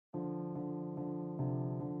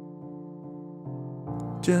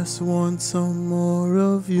Just want some more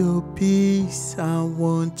of your peace. I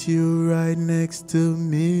want you right next to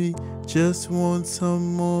me. Just want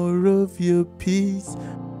some more of your peace.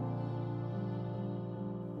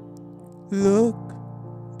 Look,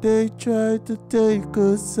 they tried to take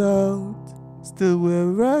us out. Still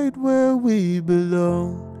we're right where we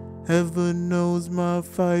belong. Heaven knows my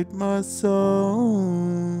fight, my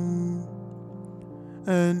song.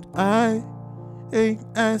 And I ain't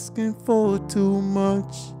asking for too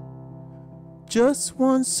much. Just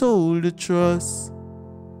one soul to trust.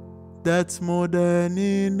 That's more than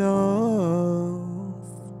enough.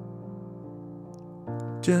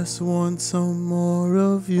 Just want some more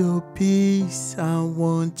of your peace. I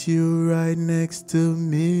want you right next to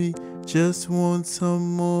me. Just want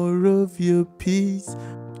some more of your peace.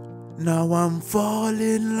 Now I'm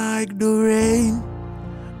falling like the rain.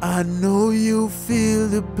 I know you feel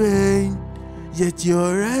the pain, yet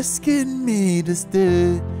you're asking me to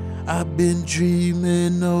stay. I've been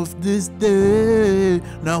dreaming of this day.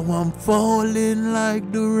 Now I'm falling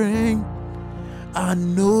like the rain. I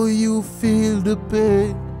know you feel the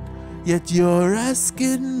pain, yet you're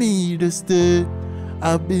asking me to stay.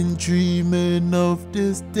 I've been dreaming of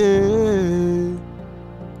this day.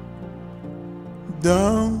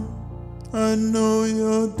 Down, I know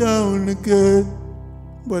you're down again,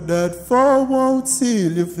 but that fall won't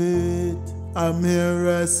seal your fate. I'm here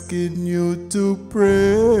asking you to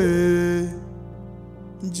pray.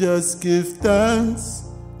 Just give thanks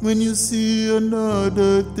when you see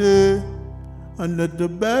another day, and let the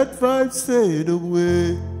bad vibes fade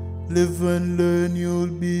away. Live and learn, you'll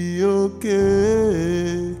be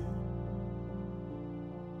okay.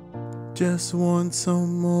 Just want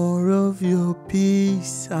some more of your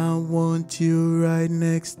peace. I want you right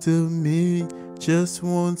next to me. Just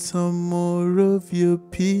want some more of your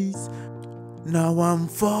peace. Now I'm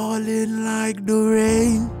falling like the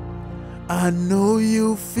rain. I know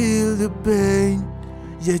you feel the pain,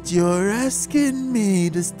 yet you're asking me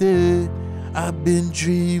to stay. I've been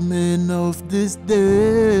dreaming of this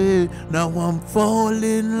day. Now I'm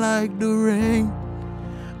falling like the rain.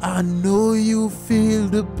 I know you feel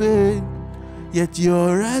the pain, yet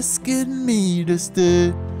you're asking me to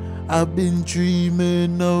stay. I've been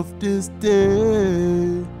dreaming of this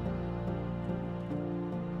day.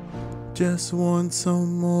 Just want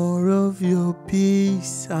some more of your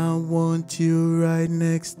peace. I want you right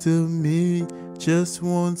next to me. Just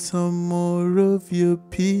want some more of your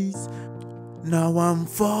peace. Now I'm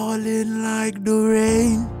falling like the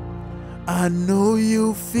rain. I know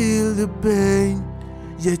you feel the pain,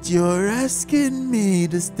 yet you're asking me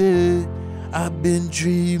to stay. I've been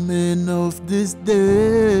dreaming of this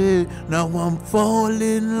day. Now I'm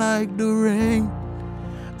falling like the rain.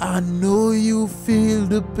 I know you feel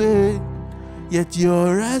the pain, yet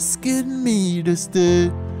you're asking me to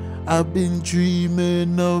stay. I've been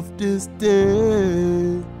dreaming of this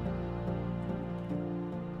day.